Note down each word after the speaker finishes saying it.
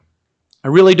I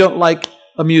really don't like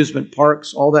amusement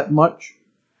parks all that much,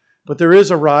 but there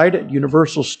is a ride at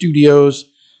Universal Studios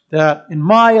that, in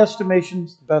my estimation,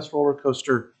 is the best roller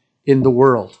coaster in the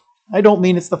world. I don't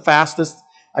mean it's the fastest.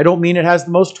 I don't mean it has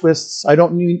the most twists. I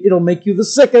don't mean it'll make you the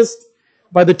sickest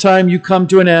by the time you come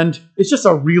to an end. It's just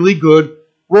a really good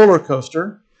roller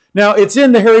coaster. Now, it's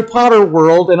in the Harry Potter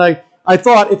world, and I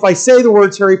thought if I say the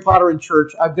words Harry Potter in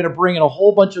church, I'm going to bring in a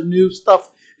whole bunch of new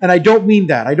stuff, and I don't mean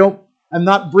that. I'm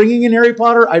not bringing in Harry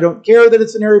Potter. I don't care that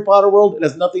it's in Harry Potter world. It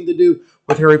has nothing to do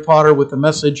with Harry Potter, with the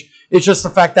message. It's just the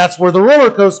fact that's where the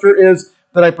roller coaster is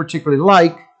that I particularly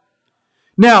like.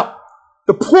 Now,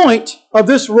 the point of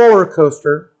this roller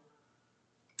coaster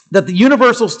that the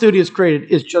Universal Studios created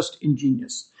is just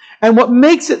ingenious. And what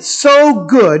makes it so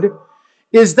good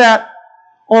is that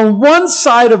on one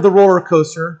side of the roller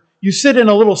coaster, you sit in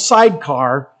a little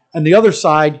sidecar, and the other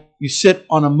side, you sit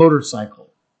on a motorcycle.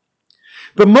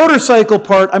 The motorcycle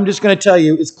part, I'm just going to tell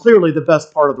you, is clearly the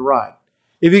best part of the ride.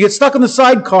 If you get stuck in the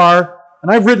sidecar,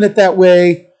 and I've ridden it that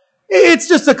way, it's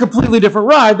just a completely different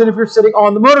ride than if you're sitting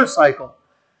on the motorcycle.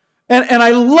 And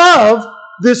I love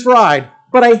this ride,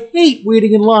 but I hate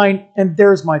waiting in line, and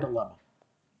there's my dilemma.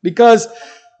 Because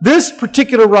this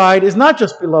particular ride is not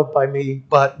just beloved by me,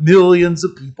 but millions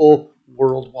of people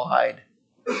worldwide.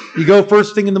 You go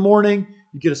first thing in the morning,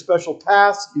 you get a special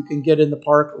pass, you can get in the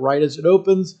park right as it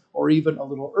opens, or even a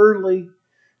little early.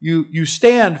 You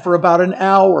stand for about an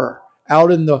hour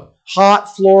out in the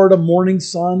hot Florida morning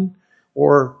sun,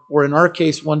 or in our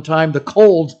case one time, the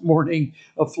cold morning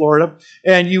of Florida,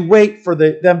 and you wait for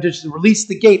them to release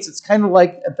the gates. It's kind of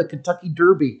like at the Kentucky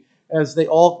Derby, as they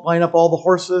all line up all the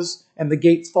horses and the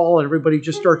gates fall and everybody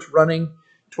just starts running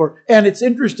toward. And it's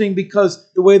interesting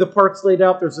because the way the park's laid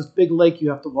out, there's this big lake you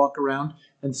have to walk around,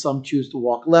 and some choose to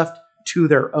walk left to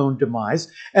their own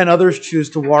demise, and others choose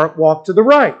to walk to the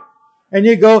right. And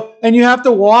you go, and you have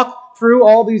to walk through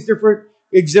all these different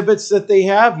exhibits that they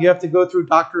have. You have to go through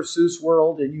Dr. Seuss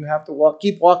World, and you have to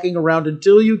keep walking around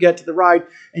until you get to the ride,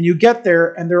 and you get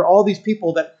there, and there are all these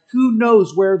people that who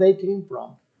knows where they came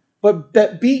from, but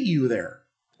that beat you there.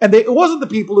 And it wasn't the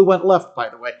people who went left, by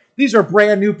the way. These are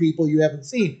brand new people you haven't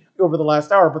seen over the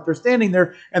last hour, but they're standing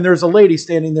there, and there's a lady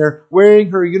standing there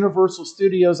wearing her Universal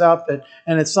Studios outfit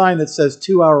and a sign that says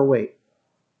 2-hour wait.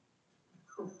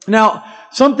 Now,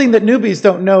 something that newbies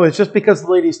don't know is just because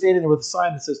the lady's standing there with a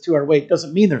sign that says 2-hour wait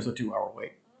doesn't mean there's a 2-hour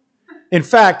wait. In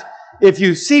fact, if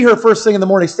you see her first thing in the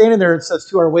morning standing there and it says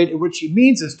 2-hour wait, what she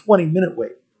means is 20-minute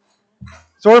wait.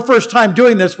 So our first time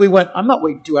doing this, we went, I'm not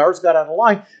waiting 2 hours, got out of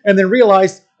line, and then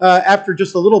realized after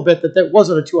just a little bit that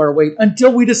wasn't a 2-hour wait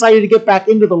until we decided to get back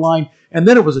into the line, and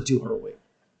then it was a 2-hour wait.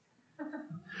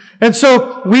 And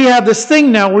so we have this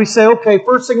thing now where we say, okay,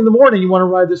 first thing in the morning, you want to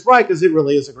ride this ride because it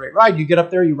really is a great ride. You get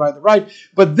up there, you ride the ride.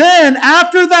 But then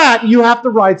after that, you have to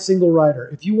ride single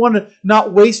rider. If you want to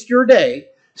not waste your day,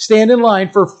 stand in line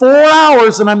for 4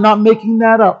 hours, and I'm not making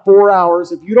that up, 4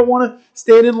 hours. If you don't want to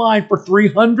stand in line for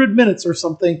 300 minutes or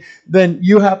something, then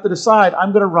you have to decide,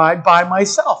 I'm going to ride by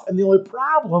myself. And the only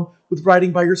problem with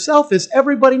riding by yourself is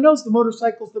everybody knows the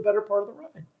motorcycle is the better part of the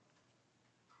ride.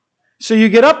 So you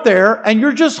get up there, and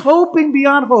you're just hoping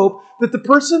beyond hope that the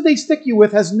person they stick you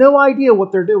with has no idea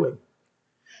what they're doing.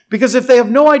 Because if they have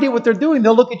no idea what they're doing,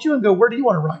 they'll look at you and go, where do you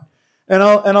want to ride? And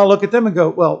I'll look at them and go,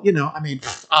 well,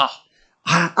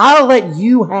 I'll let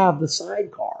you have the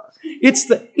sidecar. It's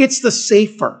the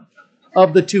safer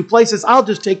of the two places. I'll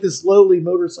just take this lowly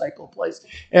motorcycle place.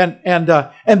 And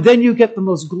then you get the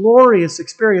most glorious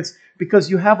experience because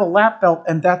you have a lap belt,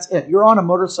 and that's it. You're on a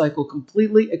motorcycle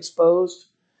completely exposed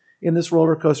in this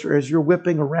roller coaster as you're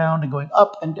whipping around and going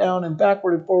up and down and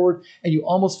backward and forward, and you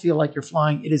almost feel like you're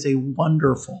flying. It is a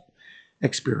wonderful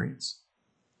experience.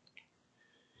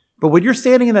 But when you're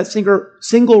standing in that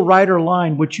single rider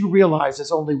line, what you realize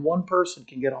is only one person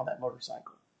can get on that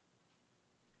motorcycle.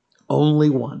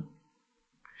 Only one.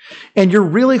 And you're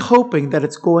really hoping that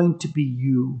it's going to be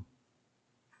you.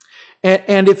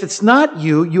 And if it's not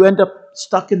you, you end up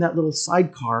stuck in that little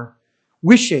sidecar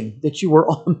wishing that you were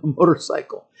on the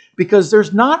motorcycle. Because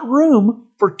there's not room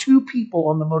for two people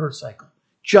on the motorcycle.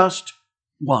 Just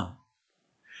one.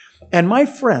 And my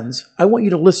friends, I want you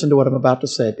to listen to what I'm about to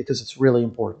say because it's really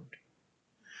important.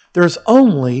 There's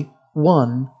only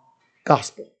one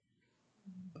gospel.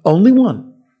 Only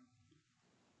one.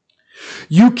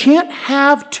 You can't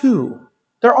have two.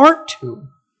 There aren't two.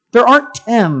 There aren't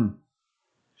 10.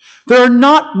 There are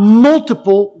not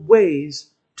multiple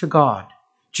ways to God.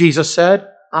 Jesus said,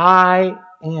 I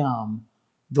am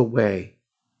the way.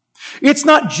 It's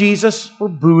not Jesus or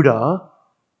Buddha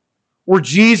or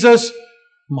Jesus,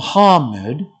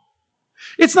 Muhammad.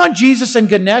 It's not Jesus and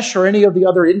Ganesh or any of the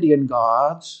other Indian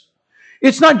gods.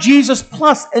 It's not Jesus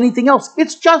plus anything else.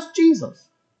 It's just Jesus.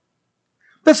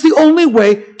 That's the only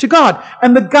way to God.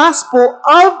 And the gospel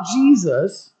of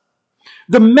Jesus,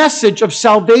 the message of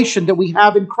salvation that we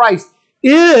have in Christ,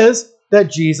 is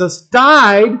that Jesus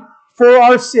died for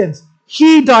our sins.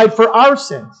 He died for our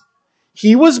sins.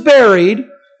 He was buried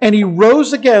and he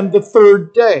rose again the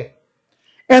third day.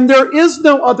 And there is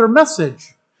no other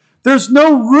message. There's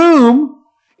no room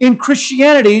in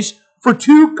Christianity for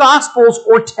two gospels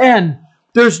or 10.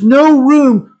 There's no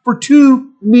room for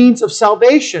two means of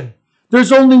salvation.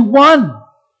 There's only one,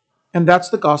 and that's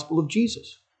the gospel of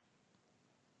Jesus.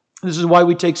 This is why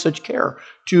we take such care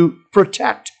to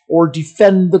protect or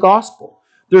defend the gospel.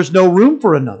 There's no room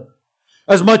for another.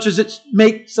 As much as it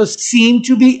makes us seem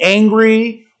to be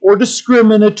angry or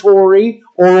discriminatory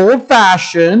or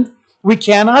old-fashioned, we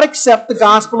cannot accept the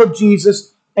gospel of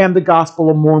Jesus and the gospel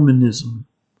of Mormonism.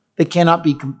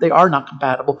 They are not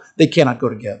compatible. They cannot go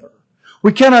together.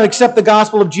 We cannot accept the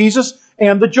gospel of Jesus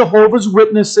and the Jehovah's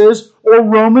Witnesses or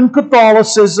Roman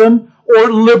Catholicism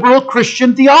or liberal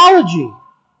Christian theology.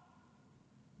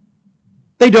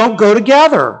 They don't go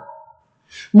together.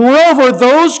 Moreover,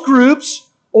 those groups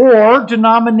or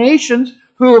denominations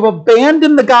who have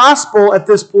abandoned the gospel at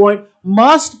this point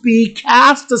must be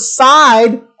cast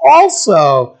aside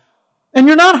also. And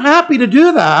you're not happy to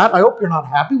do that. I hope you're not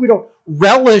happy. We don't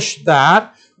relish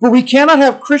that. But we cannot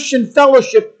have Christian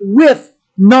fellowship with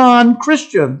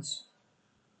non-Christians.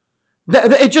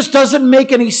 It just doesn't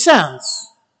make any sense.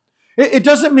 It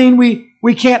doesn't mean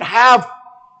we can't have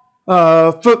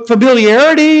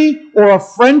familiarity or a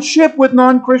friendship with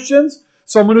non-Christians.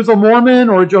 Someone who's a Mormon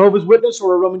or a Jehovah's Witness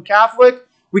or a Roman Catholic.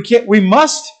 We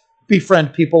must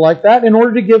befriend people like that in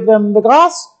order to give them the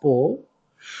gospel.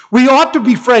 We ought to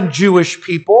befriend Jewish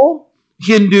people,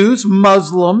 Hindus,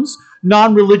 Muslims,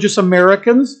 non-religious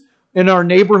Americans in our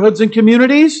neighborhoods and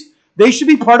communities. They should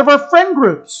be part of our friend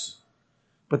groups,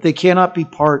 but they cannot be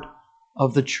part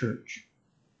of the church.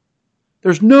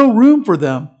 There's no room for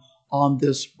them on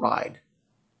this ride.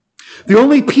 The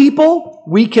only people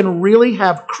we can really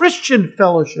have Christian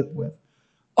fellowship with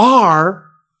are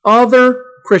other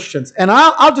Christians. And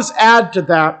I'll just add to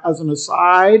that as an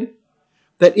aside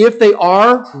that if they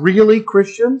are really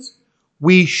Christians,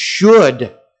 we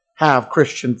should have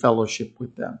Christian fellowship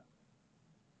with them.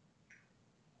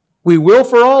 We will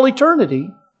for all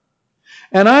eternity.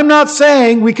 And I'm not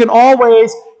saying we can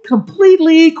always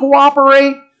completely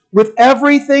cooperate with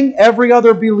everything every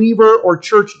other believer or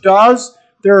church does.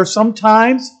 There are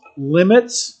sometimes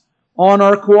limits on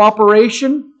our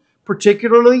cooperation,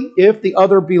 particularly if the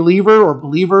other believer or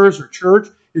believers or church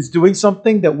is doing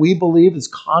something that we believe is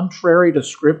contrary to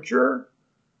Scripture.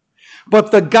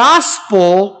 But the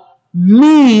gospel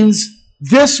means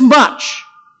this much.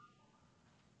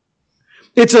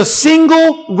 It's a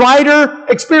single rider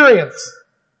experience.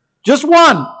 Just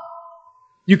one.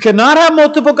 You cannot have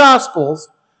multiple gospels.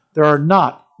 There are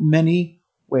not many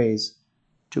ways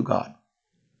to God.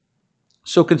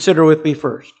 So consider with me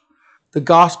first. The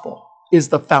gospel is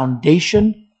the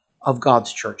foundation of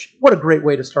God's church. What a great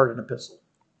way to start an epistle.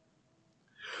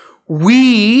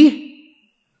 We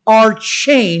are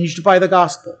changed by the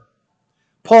gospel.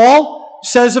 Paul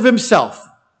says of himself,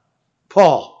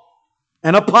 Paul,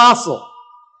 an apostle,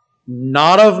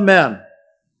 not of men,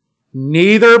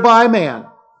 neither by man,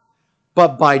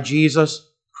 but by Jesus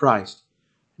Christ.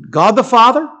 God the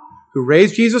Father, who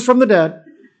raised Jesus from the dead,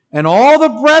 and all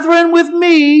the brethren with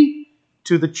me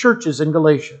to the churches in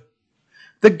Galatia.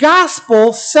 The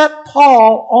gospel set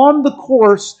Paul on the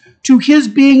course to his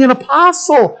being an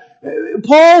apostle.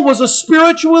 Paul was a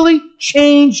spiritually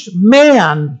changed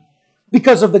man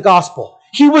because of the gospel.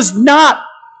 He was not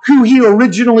who he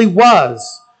originally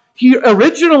was. He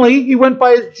went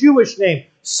by his Jewish name,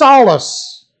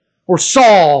 Saulus, or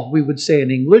Saul, we would say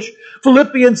in English.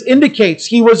 Philippians indicates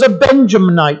he was a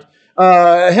Benjaminite,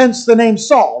 hence the name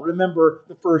Saul. Remember,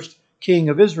 the first king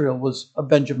of Israel was a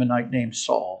Benjaminite named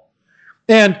Saul.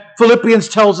 And Philippians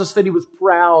tells us that he was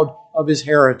proud of his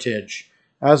heritage.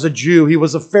 As a Jew, he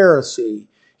was a Pharisee.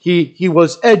 He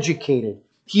was educated.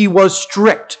 He was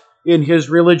strict in his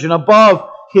religion above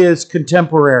his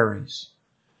contemporaries.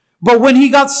 But when he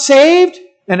got saved,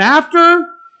 and after,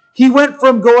 he went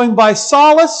from going by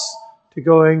Saulus to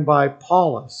going by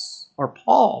Paulus, or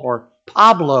Paul, or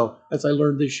Pablo, as I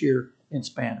learned this year in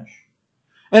Spanish.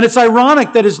 And it's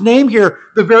ironic that his name here,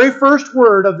 the very first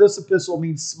word of this epistle,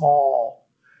 means small.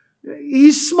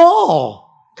 He's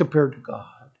small compared to God.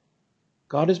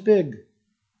 God is big.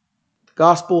 The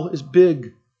gospel is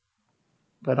big.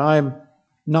 But I'm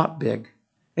not big.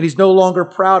 And he's no longer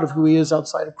proud of who he is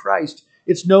outside of Christ.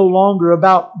 It's no longer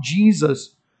about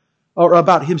Jesus or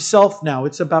about himself now.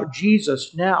 It's about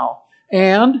Jesus now.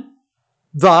 And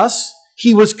thus,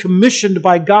 he was commissioned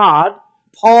by God.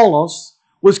 Paulus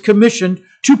was commissioned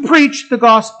to preach the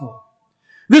gospel.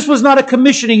 This was not a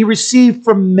commissioning he received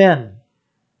from men.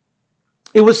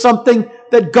 It was something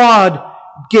that God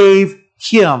gave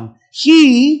him.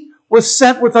 He was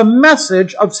sent with a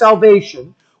message of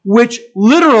salvation, which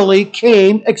literally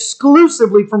came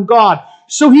exclusively from God.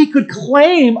 So he could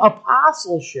claim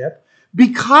apostleship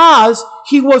because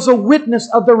he was a witness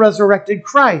of the resurrected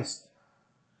Christ.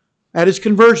 At his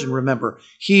conversion, remember,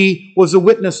 he was a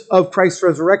witness of Christ's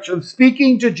resurrection,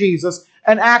 speaking to Jesus,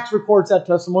 and Acts records that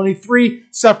testimony 3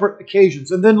 separate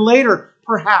occasions. And then later,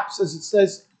 perhaps, as it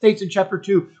states in chapter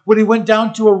 2, when he went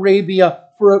down to Arabia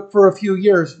for a few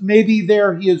years, maybe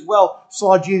there he as well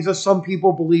saw Jesus. Some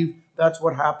people believe that's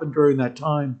what happened during that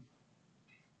time.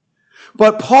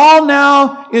 But Paul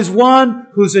now is one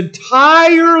whose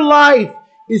entire life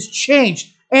is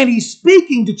changed, and he's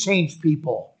speaking to changed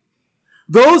people.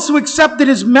 Those who accepted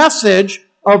his message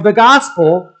of the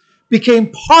gospel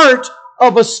became part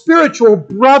of a spiritual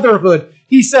brotherhood.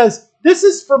 He says, this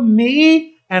is for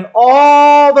me and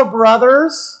all the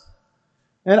brothers.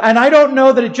 And I don't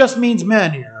know that it just means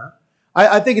men here.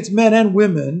 I think it's men and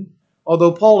women,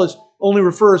 although Paul only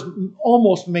refers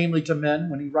almost mainly to men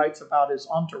when he writes about his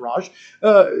entourage,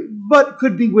 but it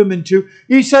could be women too.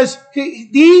 He says,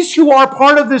 these who are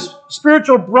part of this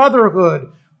spiritual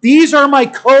brotherhood, these are my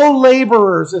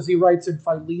co-laborers, as he writes in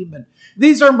Philemon.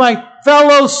 These are my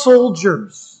fellow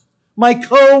soldiers, my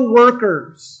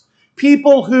co-workers,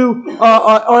 people who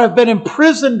have been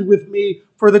imprisoned with me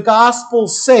for the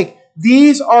gospel's sake.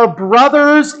 These are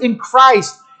brothers in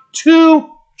Christ, 2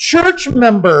 church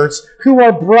members who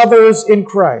are brothers in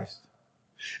Christ.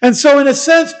 And so in a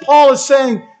sense, Paul is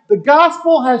saying, the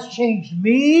gospel has changed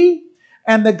me,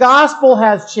 and the gospel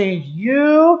has changed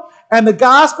you, and the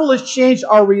gospel has changed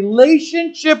our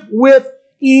relationship with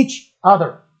each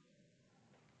other.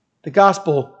 The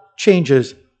gospel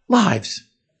changes lives.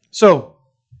 So,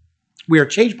 we are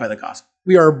changed by the gospel.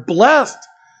 We are blessed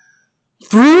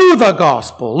through the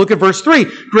gospel. Look at verse 3.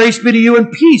 Grace be to you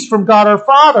and peace from God our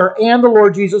Father and the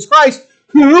Lord Jesus Christ,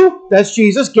 who, that's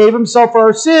Jesus, gave himself for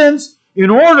our sins in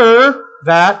order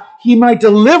that he might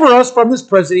deliver us from this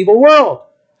present evil world.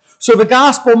 So the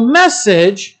gospel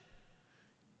message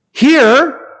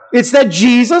here, it's that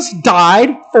Jesus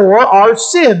died for our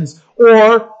sins,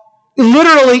 or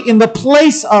literally in the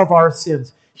place of our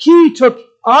sins. He took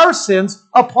our sins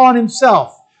upon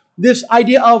himself. This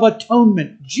idea of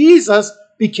atonement. Jesus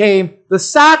became the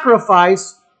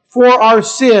sacrifice for our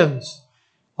sins.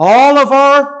 All of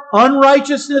our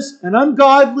unrighteousness and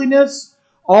ungodliness,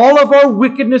 all of our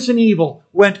wickedness and evil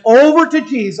went over to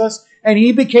Jesus, and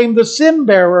he became the sin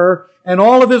bearer, and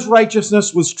all of his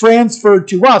righteousness was transferred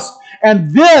to us.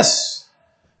 And this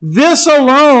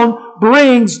alone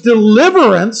brings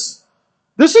deliverance.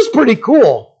 This is pretty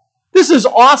cool. This is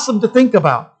awesome to think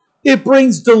about. It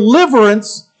brings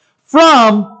deliverance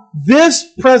from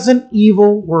this present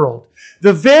evil world.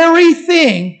 The very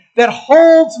thing that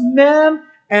holds men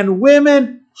and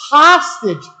women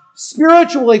hostage,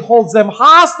 spiritually holds them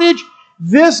hostage,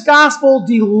 this gospel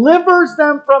delivers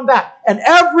them from that. And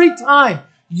every time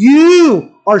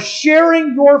you are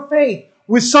sharing your faith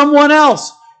with someone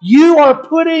else, you are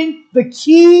putting the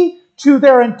key to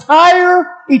their entire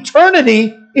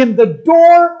eternity in the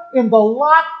door, in the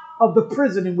lock of the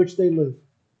prison in which they live.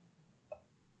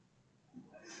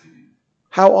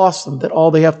 How awesome that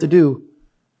all they have to do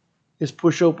is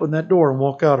push open that door and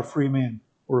walk out a free man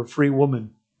or a free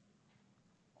woman.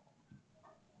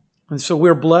 And so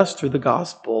we're blessed through the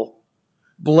gospel,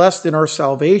 blessed in our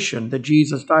salvation that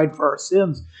Jesus died for our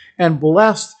sins, and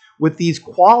blessed with these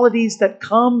qualities that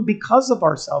come because of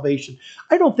our salvation.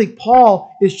 I don't think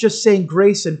Paul is just saying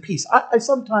grace and peace. I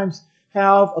sometimes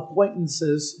have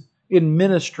acquaintances in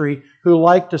ministry who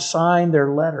like to sign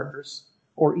their letters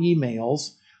or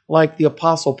emails like the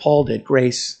Apostle Paul did,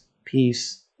 grace,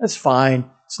 peace. That's fine.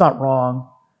 It's not wrong.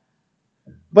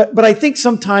 But I think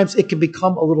sometimes it can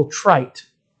become a little trite.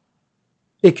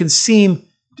 It can seem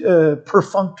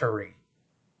perfunctory.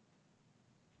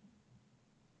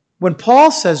 When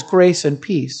Paul says grace and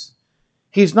peace,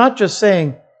 he's not just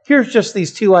saying, here's just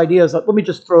these 2 ideas, let me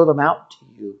just throw them out to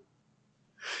you.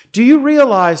 Do you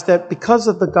realize that because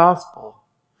of the gospel,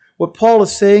 what Paul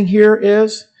is saying here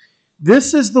is,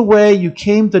 this is the way you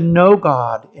came to know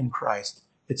God in Christ.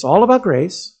 It's all about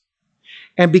grace.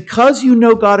 And because you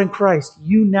know God in Christ,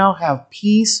 you now have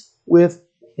peace with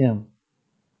him.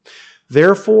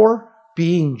 Therefore,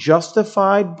 being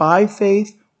justified by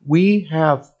faith, we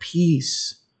have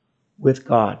peace with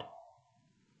God.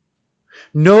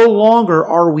 No longer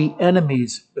are we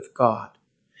enemies with God.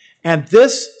 And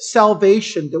this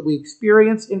salvation that we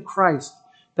experience in Christ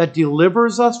that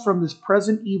delivers us from this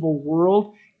present evil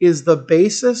world is the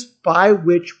basis by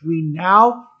which we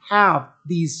now have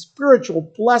these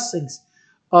spiritual blessings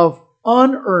of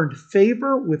unearned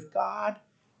favor with God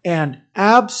and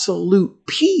absolute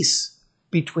peace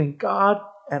between God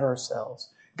and ourselves.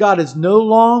 God is no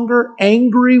longer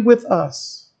angry with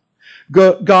us.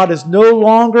 God is no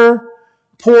longer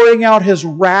pouring out his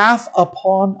wrath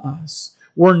upon us.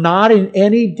 We're not in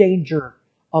any danger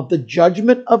of the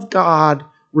judgment of God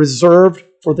reserved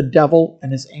for the devil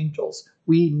and his angels.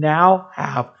 We now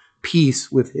have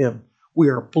peace with him. We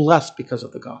are blessed because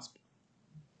of the gospel.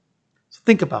 So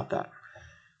think about that.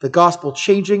 The gospel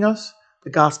changing us, the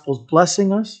gospel's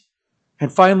blessing us.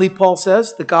 And finally, Paul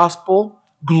says, the gospel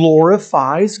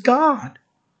glorifies God.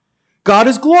 God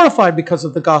is glorified because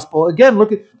of the gospel. Again,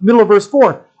 look at the middle of verse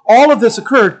 4. All of this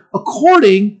occurred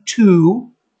according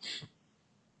to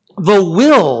the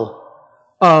will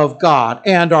of God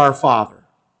and our Father.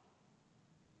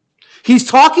 He's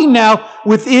talking now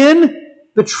within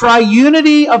the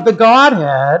triunity of the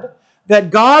Godhead, that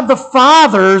God the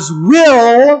Father's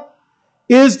will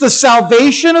is the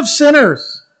salvation of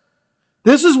sinners.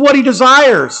 This is what he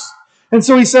desires. And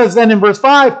so he says then in verse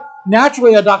 5,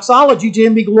 naturally a doxology, to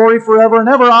him be glory forever and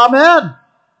ever. Amen.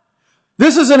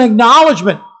 This is an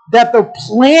acknowledgement that the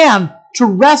plan to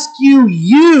rescue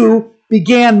you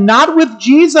began not with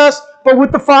Jesus, but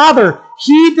with the Father.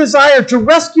 He desired to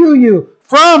rescue you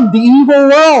from the evil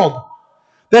world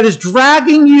that is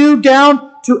dragging you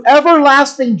down to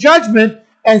everlasting judgment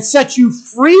and set you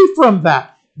free from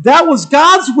that. That was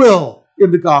God's will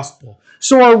in the gospel.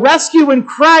 So our rescue in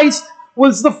Christ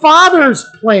was the Father's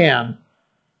plan.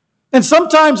 And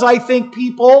sometimes I think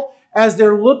people, as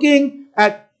they're looking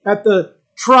at the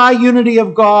triunity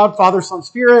of God, Father, Son,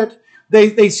 Spirit,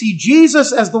 they see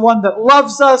Jesus as the one that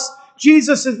loves us.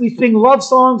 Jesus, as we sing love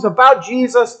songs about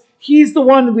Jesus, he's the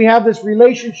one we have this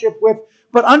relationship with.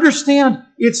 But understand,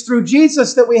 it's through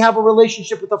Jesus that we have a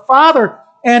relationship with the Father.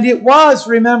 And it was,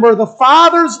 remember, the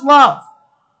Father's love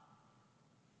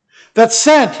that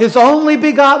sent his only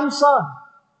begotten Son,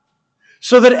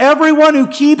 so that everyone who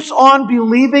keeps on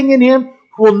believing in him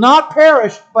will not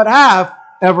perish, but have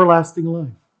everlasting life.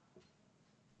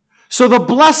 So the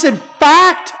blessed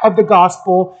fact of the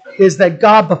gospel is that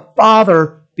God the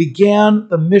Father began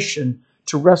the mission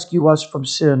to rescue us from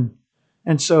sin.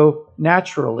 And so,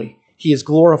 naturally, he is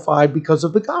glorified because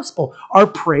of the gospel. Our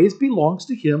praise belongs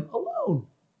to him alone.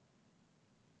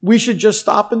 We should just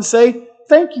stop and say,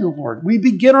 thank you, Lord. We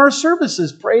begin our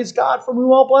services, praise God, from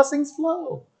whom all blessings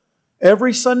flow.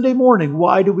 Every Sunday morning.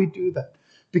 Why do we do that?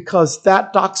 Because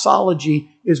that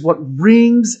doxology is what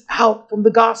rings out from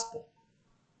the gospel.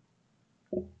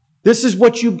 This is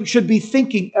what you should be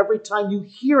thinking every time you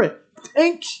hear it.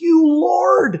 Thank you,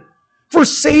 Lord, for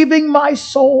saving my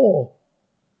soul.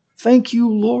 Thank you,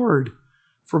 Lord,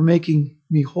 for making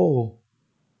me whole.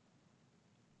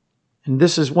 And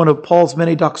this is one of Paul's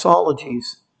many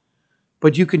doxologies.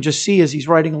 But you can just see as he's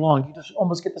writing along, you just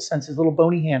almost get the sense, his little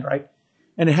bony hand, right?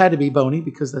 And it had to be bony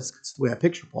because that's the way I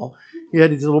picture Paul. He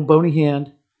had his little bony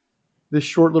hand. This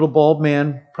short little bald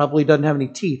man probably doesn't have any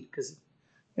teeth because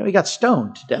he got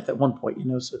stoned to death at one point.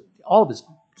 So all of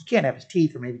he can't have his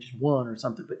teeth or maybe just one or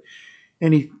something.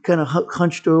 And he kind of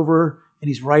hunched over and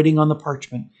he's writing on the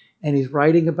parchment. And he's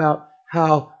writing about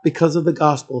how because of the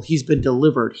gospel he's been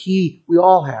delivered. We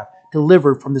all have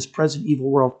delivered from this present evil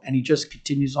world. And he just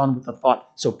continues on with the thought,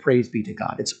 so praise be to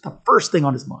God. It's the first thing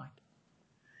on his mind.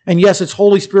 And yes, it's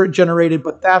Holy Spirit generated,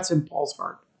 but that's in Paul's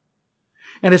heart.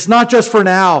 And it's not just for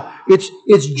now.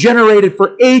 It's generated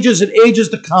for ages and ages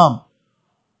to come.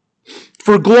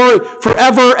 For glory,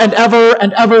 forever and ever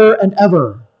and ever and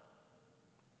ever.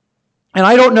 And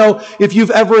I don't know if you've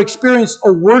ever experienced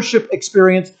a worship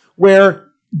experience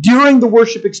where during the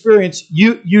worship experience,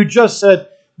 you just said,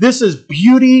 this is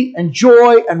beauty and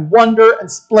joy and wonder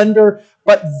and splendor.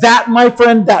 But that, my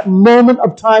friend, that moment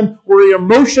of time where your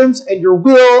emotions and your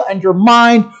will and your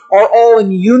mind are all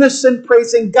in unison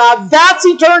praising God, that's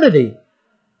eternity.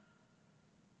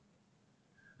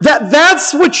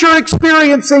 That's what you're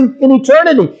experiencing in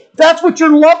eternity. That's what your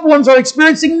loved ones are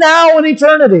experiencing now in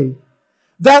eternity.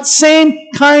 That same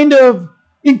kind of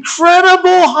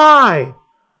incredible high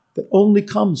that only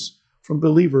comes from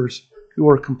believers who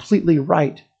are completely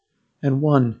right and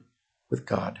one with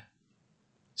God.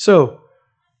 So,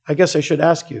 I guess I should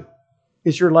ask you,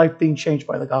 is your life being changed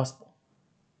by the gospel?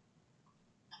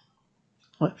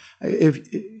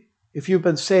 If you've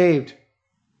been saved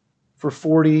for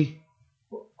 40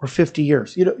 or 50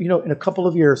 years. In a couple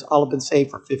of years, I'll have been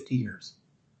saved for 50 years.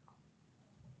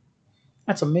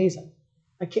 That's amazing.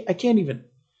 I can't even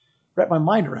wrap my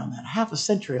mind around that. Half a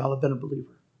century, I'll have been a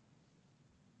believer.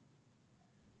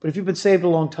 But if you've been saved a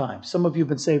long time, some of you have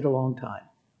been saved a long time,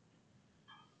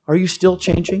 are you still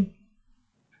changing?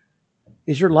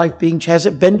 Is your life being changed? Has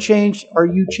it been changed? Are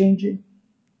you changing?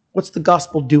 What's the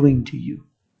gospel doing to you?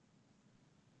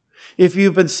 If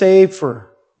you've been saved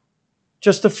for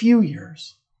just a few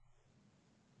years,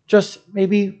 just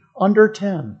maybe under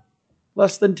 10,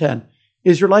 less than 10,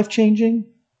 is your life changing?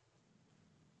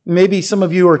 Maybe some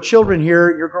of you are children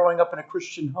here, you're growing up in a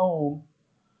Christian home,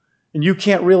 and you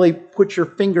can't really put your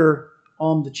finger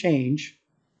on the change.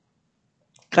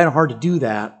 Kind of hard to do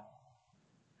that.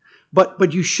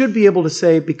 But you should be able to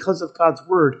say, because of God's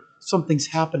word, something's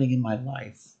happening in my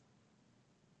life.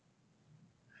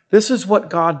 This is what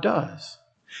God does.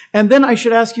 And then I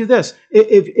should ask you this,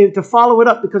 if to follow it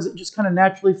up, because it just kind of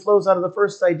naturally flows out of the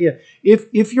first idea.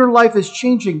 If your life is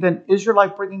changing, then is your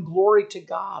life bringing glory to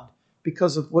God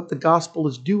because of what the gospel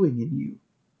is doing in you?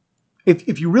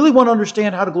 If you really want to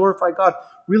understand how to glorify God,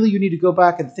 really you need to go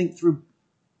back and think through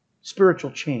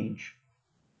spiritual change.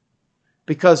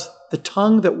 Because the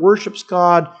tongue that worships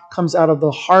God comes out of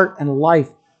the heart and life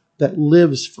that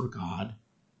lives for God.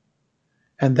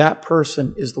 And that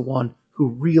person is the one who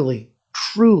really,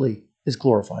 truly is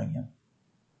glorifying Him.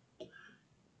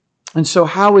 And so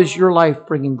how is your life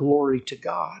bringing glory to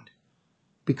God?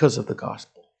 Because of the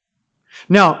gospel.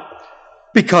 Now,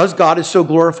 because God is so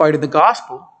glorified in the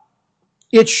gospel,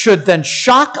 it should then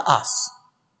shock us.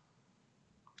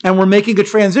 And we're making a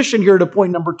transition here to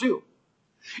point number 2.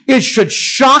 It should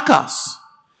shock us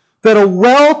that a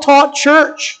well-taught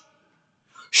church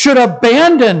should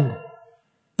abandon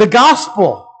the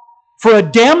gospel for a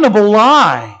damnable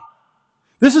lie.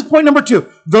 This is point number 2.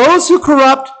 Those who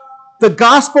corrupt the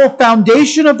gospel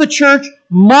foundation of the church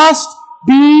must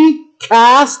be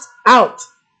cast out.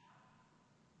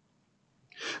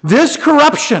 This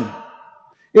corruption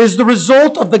is the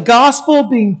result of the gospel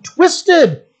being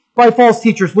twisted by false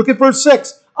teachers. Look at verse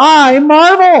 6. I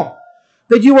marvel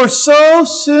that you are so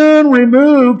soon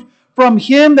removed from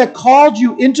Him that called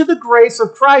you into the grace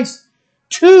of Christ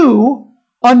to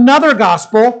another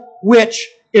gospel, which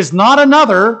is not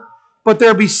another, but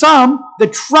there be some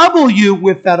that trouble you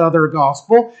with that other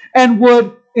gospel and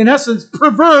would, in essence,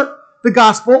 pervert the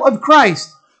gospel of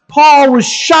Christ. Paul was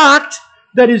shocked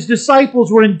that his disciples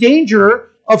were in danger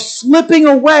of slipping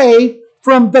away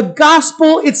from the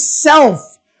gospel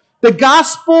itself. The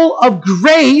gospel of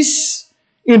grace,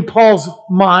 in Paul's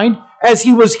mind, as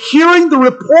he was hearing the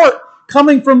report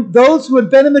coming from those who had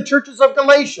been in the churches of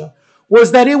Galatia,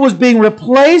 was that it was being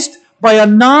replaced by a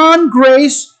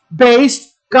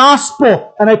non-grace-based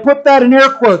gospel. And I put that in air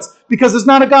quotes because it's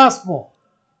not a gospel.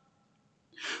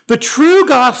 The true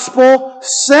gospel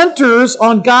centers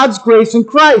on God's grace in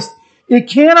Christ. It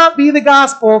cannot be the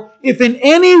gospel if in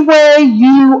any way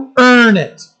you earn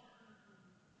it.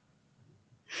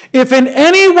 If in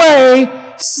any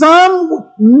way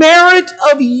some merit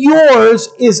of yours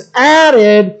is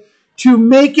added to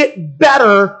make it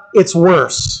better, it's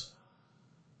worse.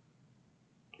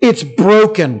 It's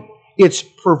broken. It's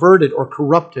perverted or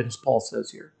corrupted, as Paul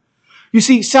says here. You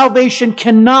see, salvation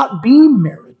cannot be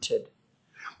merited.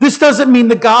 This doesn't mean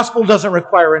the gospel doesn't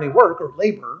require any work or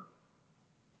labor.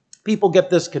 People get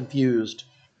this confused.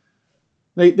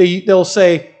 They'll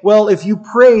say, well, if you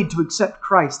prayed to accept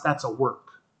Christ, that's a work.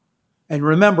 And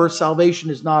remember, salvation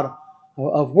is not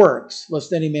of works,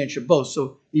 lest any man should boast.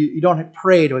 So you don't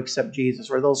pray to accept Jesus.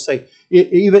 Or they'll say,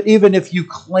 even if you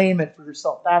claim it for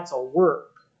yourself, that's a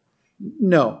work.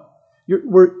 No.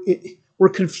 We're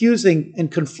confusing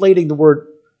and conflating the word.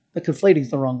 Conflating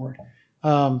is the wrong word.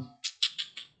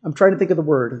 I'm trying to think of the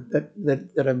word that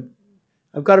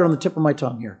I've got it on the tip of my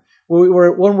tongue here.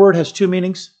 Where one word has two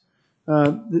meanings.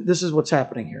 This is what's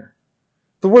happening here.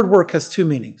 The word work has two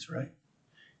meanings, right?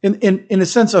 In the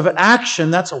sense of an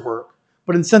action, that's a work.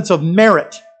 But in the sense of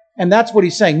merit, and that's what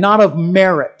he's saying, not of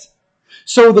merit.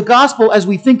 So the gospel, as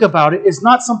we think about it, is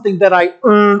not something that I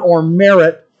earn or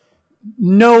merit.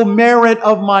 No merit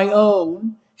of my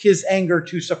own, his anger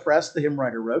to suppress, the hymn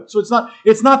writer wrote. So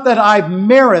it's not that I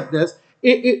merit this,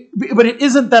 but it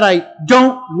isn't that I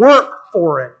don't work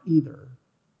for it either.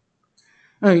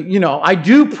 I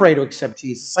do pray to accept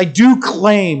Jesus. I do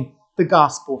claim the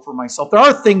gospel for myself. There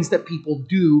are things that people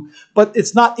do, but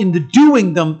it's not in the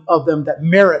doing of them that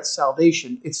merits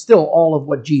salvation. It's still all of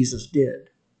what Jesus did.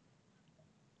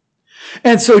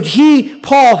 And so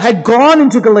Paul had gone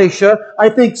into Galatia, I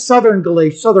think southern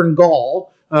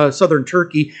Gaul, southern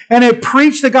Turkey, and had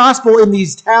preached the gospel in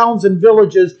these towns and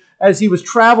villages as he was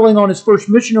traveling on his first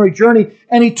missionary journey,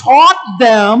 and he taught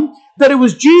them that it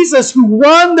was Jesus who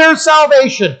won their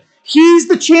salvation. He's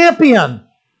the champion.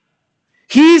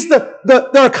 He's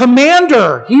the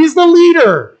commander. He's the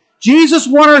leader. Jesus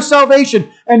won our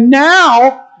salvation. And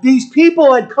now these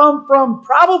people had come from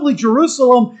probably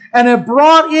Jerusalem and have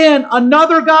brought in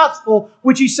another gospel,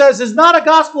 which he says is not a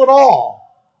gospel at all.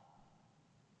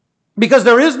 Because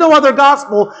there is no other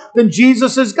gospel than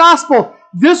Jesus' gospel.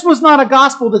 This was not a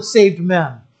gospel that saved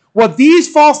men. What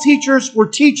these false teachers were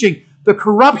teaching, the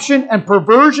corruption and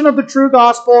perversion of the true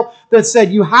gospel that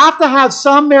said you have to have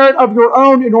some merit of your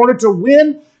own in order to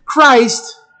win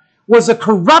Christ, was a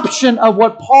corruption of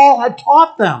what Paul had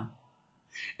taught them.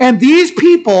 And these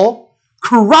people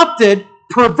corrupted,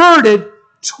 perverted,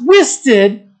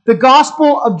 twisted the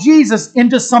gospel of Jesus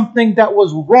into something that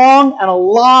was wrong and a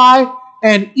lie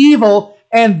and evil.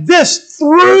 And this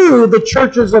threw the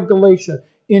churches of Galatia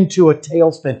into a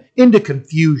tailspin, into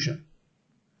confusion.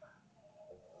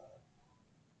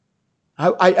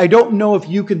 I don't know if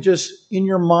you can just, in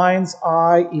your mind's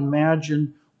eye,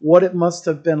 imagine what it must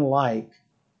have been like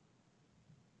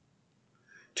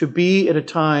to be at a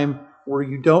time where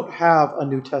you don't have a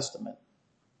New Testament,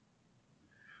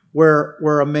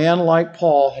 where a man like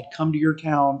Paul had come to your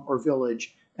town or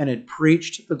village and had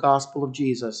preached the gospel of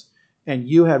Jesus, and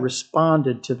you had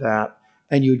responded to that,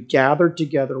 and you gathered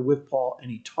together with Paul, and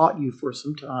he taught you for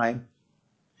some time,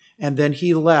 and then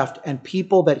he left, and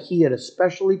people that he had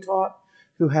especially taught,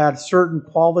 who had certain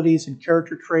qualities and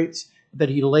character traits that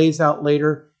he lays out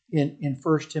later in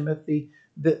 1 Timothy,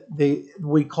 that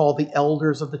we call the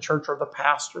elders of the church or the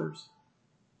pastors.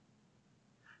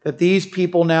 That these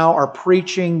people now are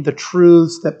preaching the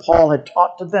truths that Paul had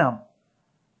taught to them.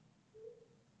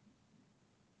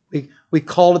 We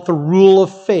call it the rule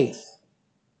of faith.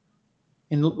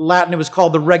 In Latin, it was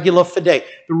called the regula fidei,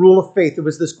 the rule of faith. It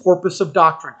was this corpus of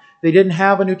doctrine. They didn't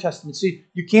have a New Testament. See,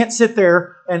 you can't sit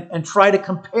there and try to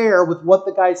compare with what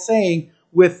the guy's saying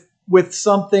with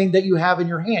something that you have in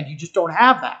your hand. You just don't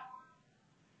have that.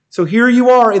 So here you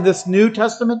are in this New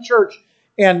Testament church,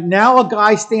 and now a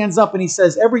guy stands up and he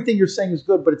says, everything you're saying is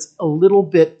good, but it's a little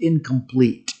bit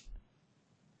incomplete.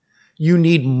 You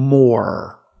need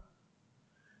more.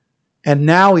 And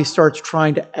now he starts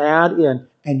trying to add in,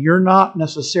 and you're not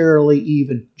necessarily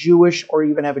even Jewish or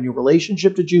even have any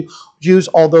relationship to Jews,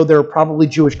 although there are probably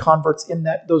Jewish converts in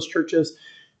those churches.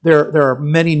 There are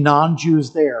many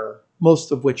non-Jews there,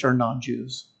 most of which are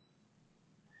non-Jews.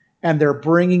 And they're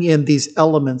bringing in these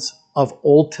elements of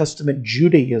Old Testament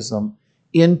Judaism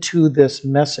into this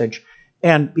message.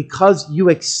 And because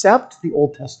you accept the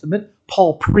Old Testament,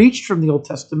 Paul preached from the Old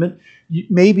Testament,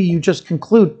 maybe you just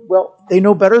conclude, well, they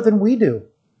know better than we do.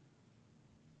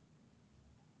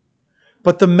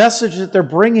 But the message that they're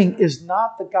bringing is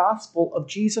not the gospel of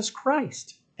Jesus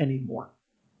Christ anymore.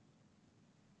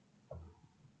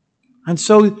 And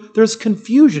so there's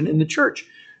confusion in the church.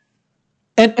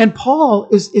 And Paul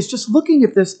is just looking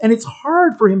at this, and it's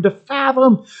hard for him to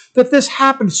fathom that this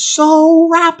happened so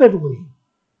rapidly.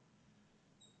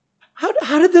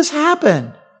 How did this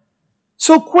happen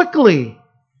so quickly?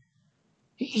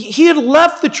 He had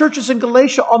left the churches in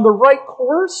Galatia on the right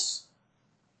course,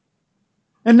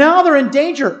 and now they're in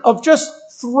danger of just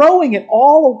throwing it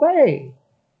all away,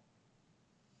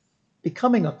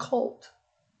 becoming a cult,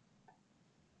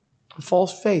 a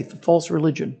false faith, a false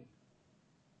religion.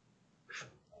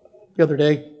 The other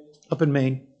day, up in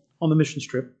Maine, on the mission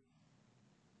trip,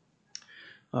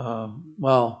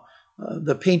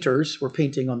 the painters were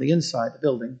painting on the inside of the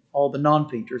building. All the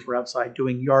non-painters were outside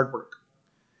doing yard work.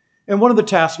 And one of the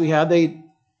tasks we had, the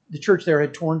church there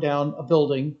had torn down a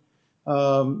building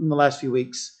in the last few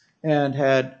weeks and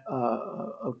had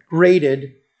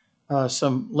graded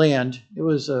some land. It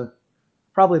was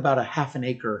probably about a half an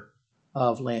acre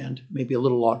of land, maybe a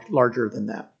little larger than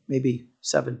that, maybe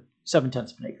 7/10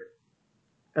 of an acre.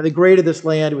 And they graded this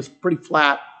land. It was pretty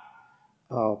flat,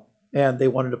 and they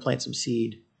wanted to plant some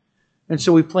seed. And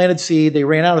so we planted seed. They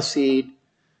ran out of seed,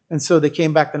 and so they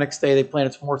came back the next day. They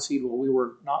planted some more seed while we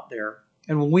were not there.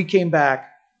 And when we came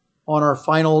back on our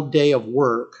final day of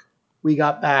work, we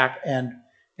got back, and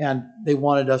they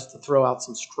wanted us to throw out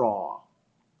some straw.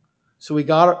 So we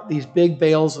got these big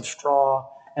bales of straw,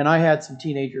 and I had some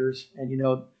teenagers, and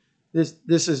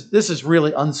this is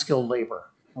really unskilled labor,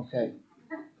 okay?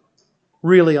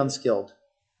 Really unskilled.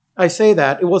 I say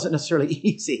that, it wasn't necessarily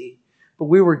easy, but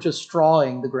we were just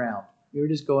strawing the ground. We were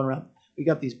just going around. We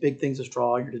got these big things of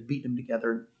straw, and you're just beating them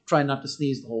together and trying not to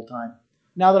sneeze the whole time.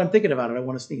 Now that I'm thinking about it, I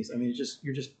want to sneeze. I mean,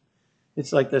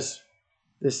 it's like this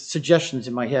suggestions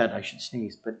in my head I should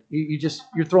sneeze, but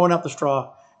you're throwing out the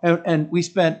straw. And we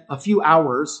spent a few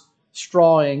hours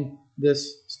strawing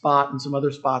this spot and some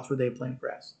other spots where they planted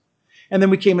grass. And then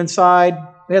we came inside.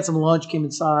 We had some lunch, came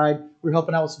inside. We were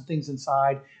helping out with some things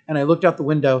inside. And I looked out the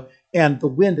window, and the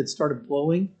wind had started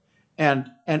blowing. And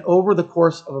over the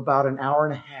course of about an hour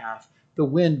and a half, the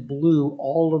wind blew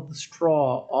all of the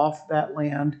straw off that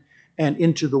land and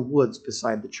into the woods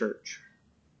beside the church.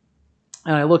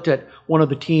 And I looked at one of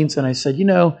the teens and I said, you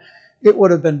know, it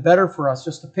would have been better for us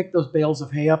just to pick those bales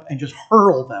of hay up and just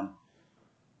hurl them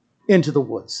into the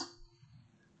woods.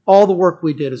 All the work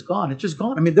we did is gone. It's just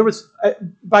gone. I mean,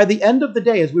 by the end of the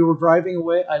day, as we were driving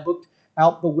away, I looked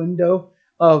out the window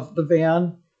of the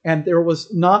van and there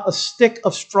was not a stick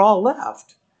of straw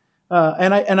left.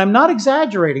 And I'm not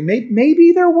exaggerating.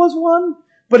 Maybe there was one,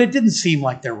 but it didn't seem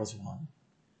like there was one.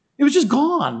 It was just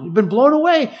gone. It had been blown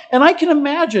away. And I can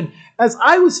imagine, as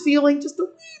I was feeling just a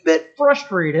wee bit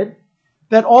frustrated,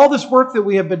 that all this work that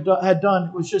we had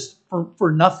done was just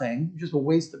for nothing, just a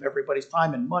waste of everybody's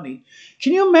time and money.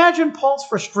 Can you imagine Paul's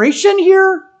frustration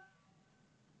here?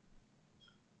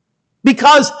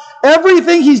 Because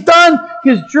everything he's done,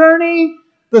 his journey,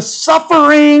 the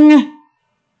suffering,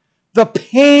 the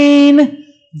pain,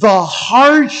 the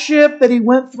hardship that he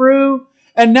went through,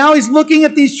 and now he's looking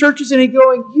at these churches and he's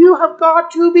going, you have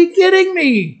got to be kidding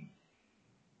me.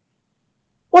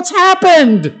 What's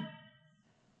happened?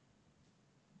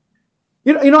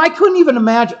 You know, I couldn't even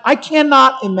imagine. I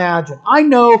cannot imagine. I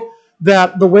know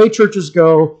that the way churches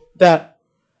go, that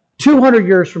 200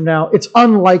 years from now, it's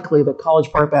unlikely that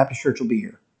College Park Baptist Church will be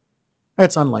here.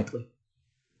 That's unlikely.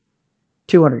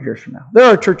 200 years from now. There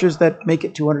are churches that make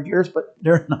it 200 years, but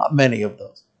there are not many of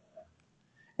those.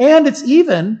 And it's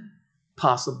even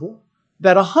possible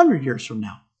that 100 years from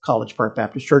now, College Park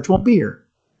Baptist Church won't be here.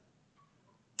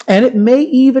 And it may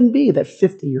even be that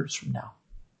 50 years from now,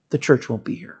 the church won't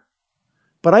be here.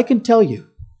 But I can tell you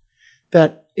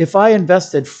that if I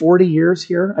invested 40 years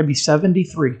here, I'd be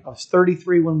 73. I was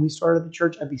 33 when we started the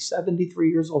church. I'd be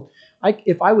 73 years old.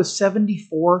 If I was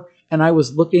 74 and I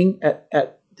was looking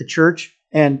at the church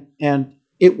and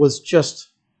it was just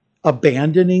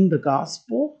abandoning the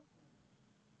gospel,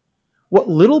 what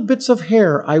little bits of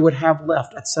hair I would have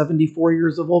left at 74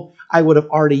 years old, I would have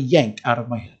already yanked out of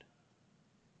my head.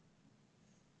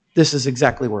 This is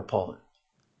exactly where Paul is.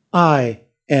 I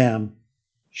am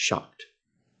shocked.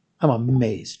 I'm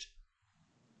amazed.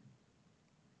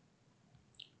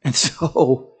 And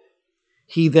so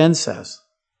he then says,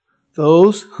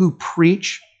 those who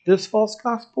preach this false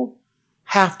gospel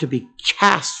have to be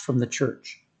cast from the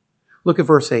church. Look at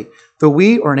verse 8. Though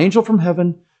we or an angel from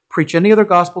heaven preach any other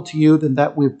gospel to you than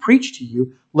that we preach to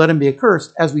you, let him be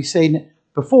accursed. As we say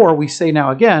before, we say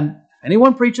now again, if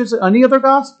anyone preaches any other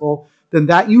gospel than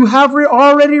that you have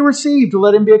already received,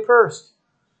 let him be accursed.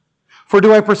 For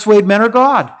do I persuade men or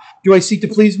God? Do I seek to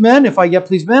please men? If I yet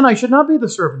please men, I should not be the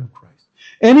servant of Christ.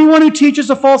 Anyone who teaches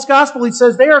a false gospel, he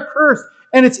says, they are cursed,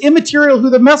 and it's immaterial who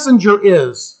the messenger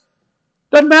is.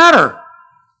 Doesn't matter.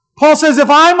 Paul says, if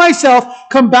I myself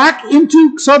come back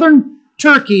into southern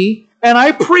Turkey and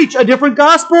I preach a different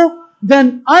gospel,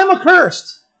 then I'm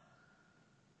accursed.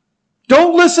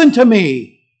 Don't listen to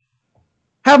me.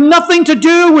 Have nothing to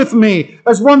do with me.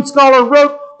 As one scholar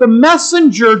wrote, the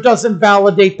messenger doesn't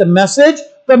validate the message.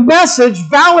 The message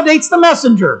validates the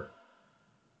messenger.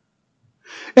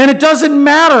 And it doesn't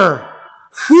matter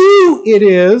who it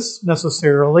is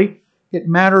necessarily. It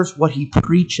matters what he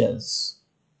preaches.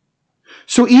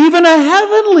 So even a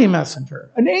heavenly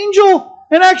messenger, an angel,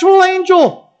 an actual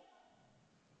angel,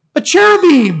 a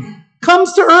cherubim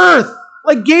comes to earth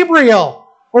like Gabriel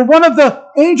or one of the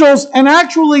angels and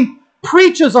actually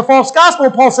preaches a false gospel.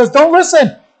 Paul says, don't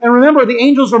listen. And remember, the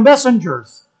angels are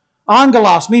messengers.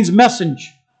 Angelos means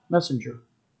messenger.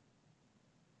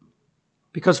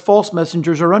 Because false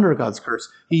messengers are under God's curse.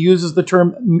 He uses the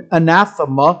term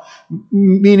anathema,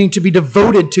 meaning to be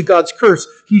devoted to God's curse.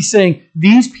 He's saying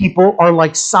these people are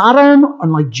like Sodom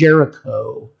and like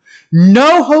Jericho.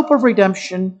 No hope of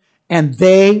redemption, and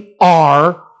they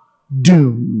are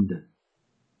doomed.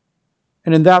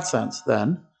 And in that sense,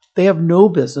 then, they have no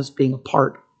business being a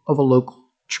part of a local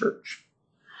church.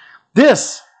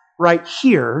 This right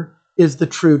here is the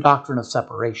true doctrine of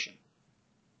separation.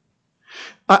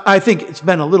 I think it's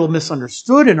been a little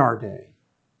misunderstood in our day.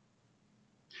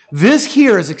 This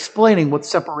here is explaining what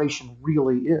separation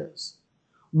really is.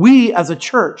 We as a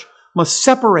church must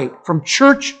separate from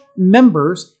church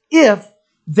members if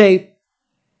they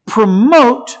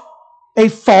promote a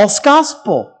false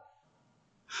gospel.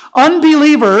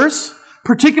 Unbelievers,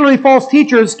 particularly false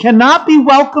teachers, cannot be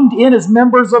welcomed in as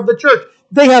members of the church.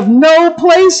 They have no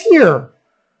place here.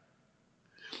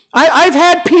 I've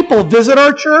had people visit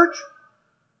our church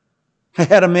I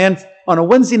had a man on a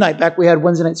Wednesday night, back we had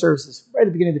Wednesday night services, right at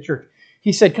the beginning of the church.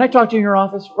 He said, "Can I talk to you in your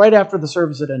office?" Right after the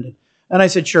service had ended. And I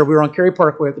said, "Sure." We were on Cary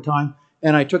Parkway at the time.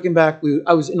 And I took him back.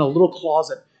 I was in a little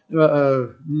closet,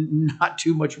 not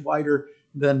too much wider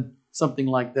than something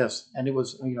like this. And it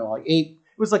was, like it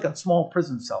was like a small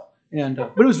prison cell. And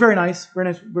but it was very nice,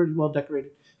 very well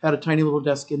decorated. Had a tiny little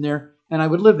desk in there. And I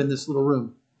would live in this little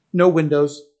room. No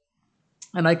windows.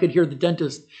 And I could hear the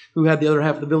dentist who had the other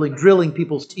half of the building drilling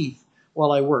people's teeth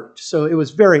while I worked. So it was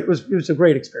a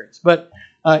great experience. But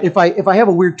if I have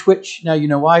a weird twitch, now you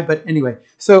know why. But anyway,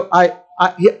 so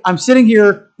I'm sitting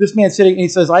here, this man's sitting, and he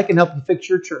says, "I can help you fix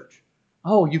your church."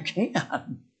 "Oh, you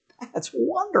can? That's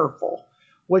wonderful.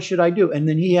 What should I do?" And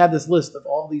then he had this list of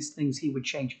all these things he would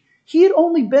change. He had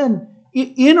only been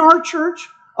in our church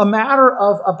a matter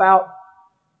of about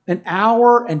an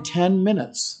hour and 10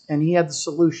 minutes, and he had the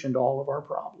solution to all of our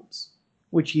problems,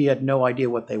 which he had no idea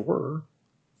what they were.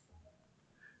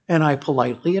 And I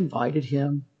politely invited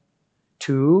him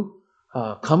to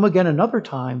come again another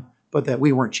time, but that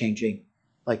we weren't changing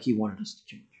like he wanted us to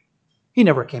change. He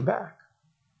never came back.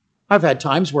 I've had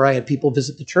times where I had people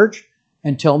visit the church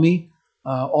and tell me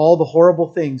all the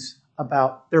horrible things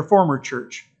about their former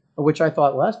church, which I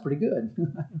thought, well, that's pretty good.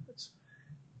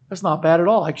 That's not bad at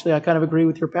all. Actually, I kind of agree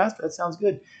with your pastor. That sounds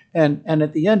good. And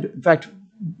at the end, in fact,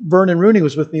 Vernon Rooney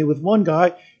was with me with one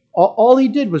guy. All he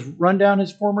did was run down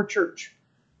his former church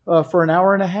for an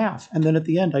hour and a half. And then at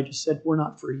the end, I just said, "We're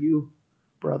not for you,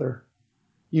 brother.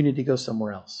 You need to go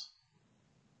somewhere else."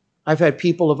 I've had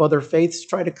people of other faiths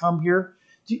try to come here.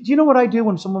 Do you know what I do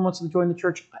when someone wants to join the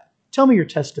church? Tell me your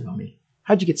testimony.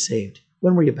 How'd you get saved?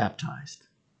 When were you baptized?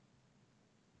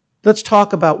 Let's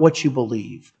talk about what you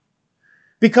believe.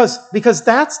 Because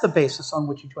that's the basis on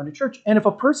which you join a church. And if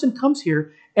a person comes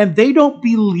here and they don't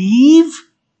believe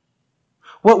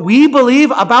what we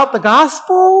believe about the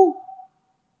gospel,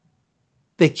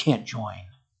 they can't join.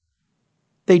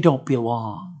 They don't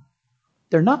belong.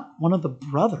 They're not one of the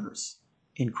brothers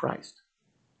in Christ.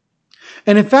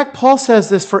 And in fact, Paul says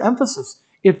this for emphasis.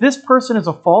 If this person is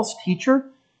a false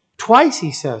teacher, twice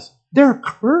he says, they're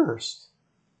cursed.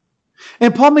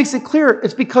 And Paul makes it clear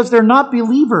it's because they're not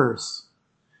believers.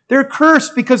 They're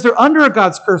cursed because they're under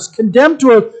God's curse, condemned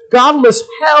to a godless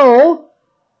hell,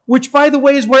 which, by the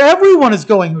way, is where everyone is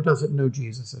going who doesn't know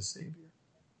Jesus as Savior.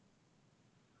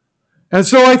 And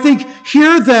so I think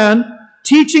here then,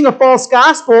 teaching a false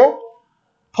gospel,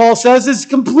 Paul says, is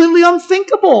completely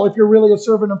unthinkable if you're really a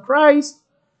servant of Christ.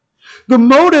 The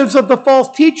motives of the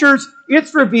false teachers,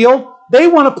 it's revealed, they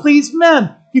want to please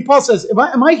men. Paul says,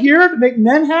 am I here to make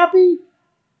men happy?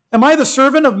 Am I the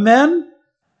servant of men?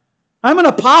 I'm an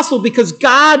apostle because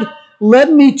God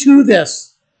led me to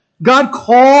this. God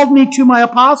called me to my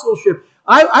apostleship.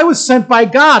 I was sent by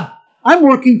God. I'm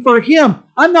working for Him.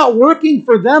 I'm not working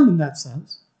for them in that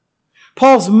sense.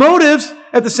 Paul's motives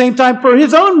at the same time for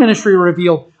his own ministry are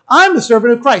revealed. I'm the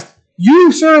servant of Christ.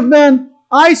 You serve men.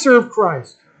 I serve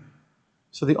Christ.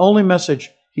 So the only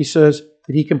message, he says,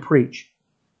 that he can preach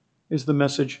is the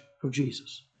message of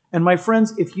Jesus. And my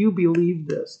friends, if you believe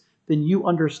this, then you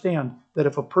understand that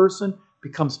if a person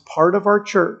becomes part of our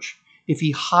church, if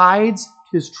he hides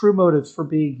his true motives for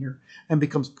being here and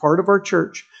becomes part of our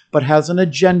church, but has an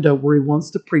agenda where he wants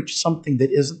to preach something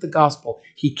that isn't the gospel,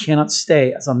 he cannot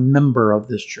stay as a member of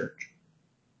this church.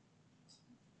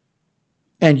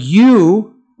 And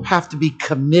you have to be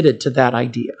committed to that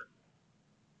idea.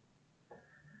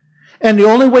 And the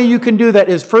only way you can do that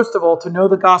is, first of all, to know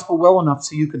the gospel well enough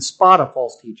so you can spot a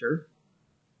false teacher.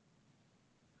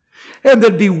 And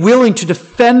then be willing to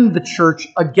defend the church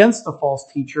against a false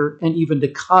teacher and even to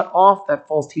cut off that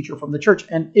false teacher from the church.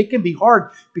 And it can be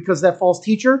hard because that false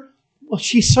teacher, well,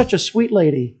 she's such a sweet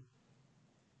lady.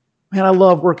 Man, I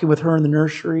love working with her in the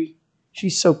nursery.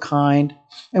 She's so kind.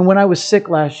 And when I was sick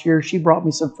last year, she brought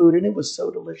me some food and it was so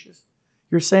delicious.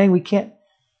 You're saying we can't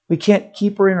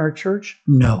keep her in our church?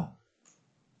 No.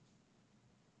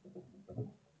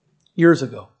 Years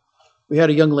ago, we had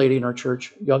a young lady in our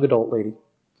church, a young adult lady.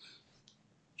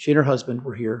 She and her husband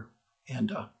were here,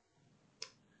 and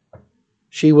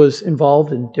she was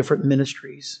involved in different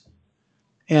ministries.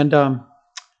 And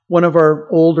one of our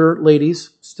older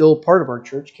ladies, still part of our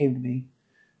church, came to me.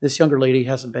 This younger lady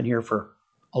hasn't been here for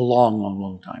a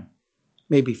long time,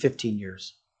 maybe 15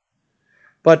 years.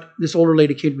 But this older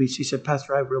lady came to me. She said,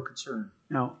 "Pastor, I have real concern."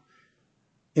 Now,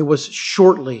 it was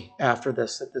shortly after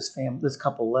this that this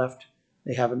couple left.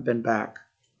 They haven't been back.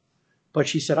 But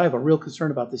she said, "I have a real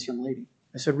concern about this young lady."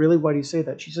 I said, "Really? Why do you say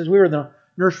that?" She says, "We were in the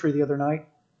nursery the other night."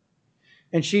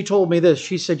 And she told me this.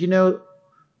 She said,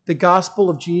 the gospel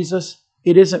of Jesus,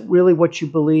 it isn't really what you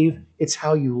believe. It's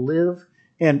how you live.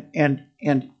 And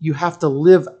you have to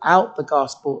live out the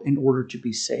gospel in order to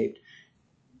be saved.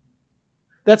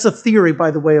 That's a theory, by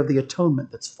the way, of the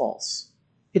atonement that's false.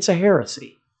 It's a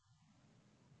heresy.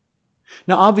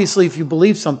 Now, obviously, if you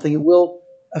believe something, it will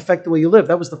affect the way you live.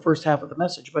 That was the first half of the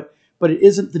message. But it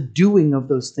isn't the doing of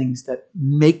those things that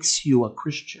makes you a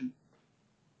Christian.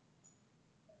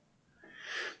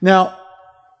 Now,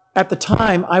 at the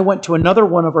time, I went to another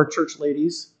one of our church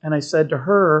ladies, and I said to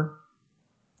her,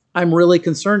 I'm really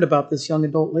concerned about this young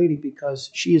adult lady because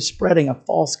she is spreading a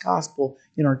false gospel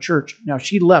in our church. Now,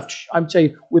 she left, I'm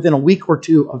telling you, within a week or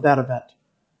two of that event.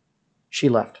 She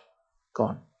left.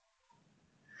 Gone.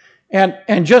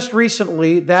 And just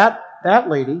recently, that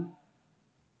lady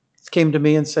came to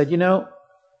me and said,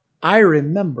 I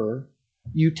remember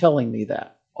you telling me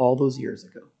that all those years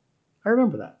ago. I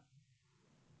remember that.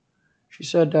 She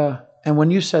said, and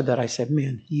when you said that, I said,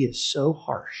 man, he is so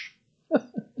harsh.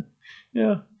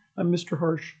 Yeah, I'm Mr.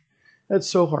 Harsh. That's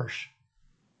so harsh.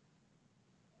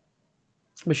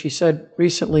 But she said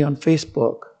recently on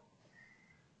Facebook,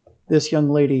 this young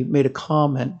lady made a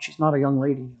comment. She's not a young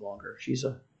lady any longer. She's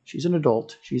an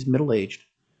adult. She's middle-aged.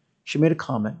 She made a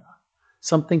comment,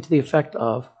 something to the effect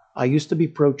of, I used to be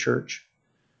pro-church,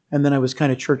 and then I was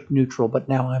kind of church neutral, but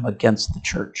now I'm against the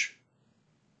church.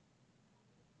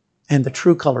 And the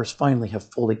true colors finally have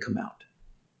fully come out.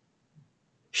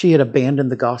 She had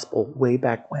abandoned the gospel way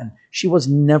back when. She was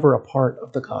never a part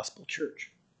of the gospel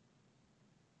church.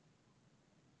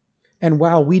 And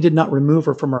while we did not remove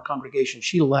her from our congregation,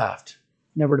 she left,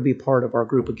 never to be part of our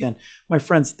group again. My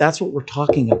friends, that's what we're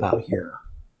talking about here.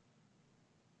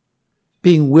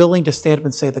 Being willing to stand up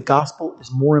and say the gospel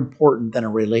is more important than a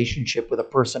relationship with a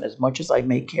person. As much as I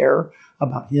may care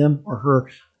about him or her,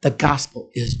 the gospel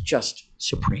is just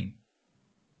supreme.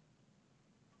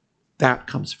 That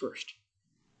comes first.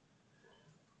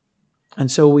 And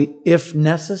so if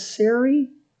necessary,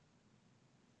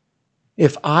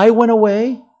 if I went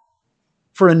away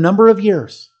for a number of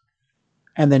years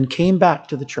and then came back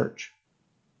to the church,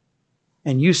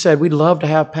 and you said, we'd love to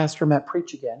have Pastor Matt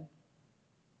preach again,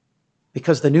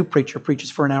 because the new preacher preaches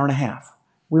for an hour and a half.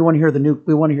 We want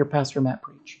to hear Pastor Matt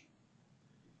preach.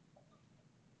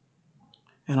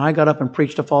 And I got up and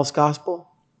preached a false gospel.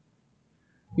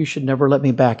 You should never let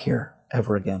me back here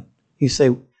ever again. You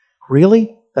say,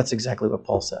 really? That's exactly what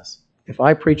Paul says. If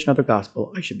I preach another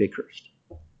gospel, I should be cursed.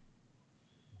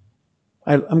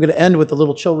 I'm going to end with a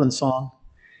little children's song.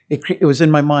 It was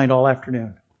in my mind all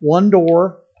afternoon. One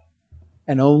door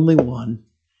and only one,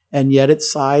 and yet its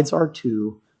sides are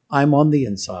two. I'm on the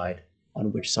inside.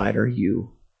 On which side are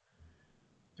you?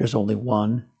 There's only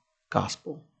one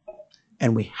gospel,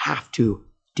 and we have to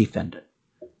defend it.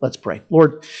 Let's pray.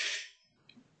 Lord,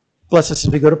 bless us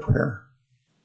as we go to prayer.